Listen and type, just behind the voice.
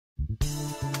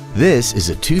This is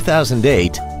a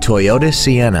 2008 Toyota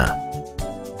Sienna.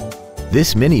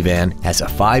 This minivan has a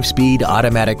 5-speed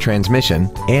automatic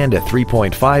transmission and a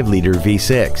 3.5-liter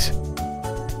V6.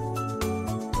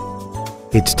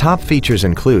 Its top features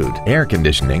include air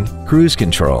conditioning, cruise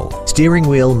control, steering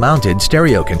wheel mounted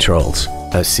stereo controls,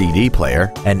 a CD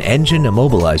player, an engine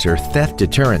immobilizer theft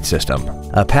deterrent system,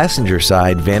 a passenger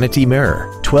side vanity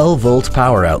mirror, 12-volt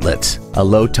power outlets, a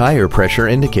low tire pressure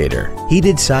indicator,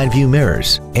 heated side view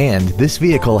mirrors, and this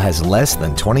vehicle has less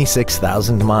than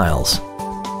 26,000 miles.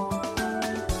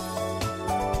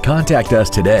 Contact us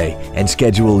today and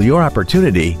schedule your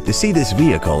opportunity to see this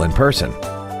vehicle in person.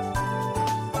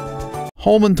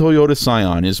 Holman Toyota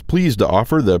Scion is pleased to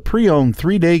offer the pre-owned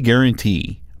 3-day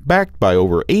guarantee. Backed by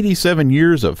over 87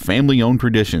 years of family-owned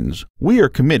traditions, we are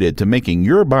committed to making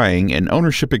your buying and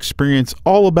ownership experience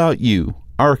all about you,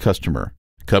 our customer.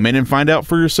 Come in and find out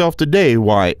for yourself today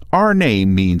why our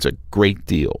name means a great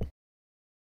deal.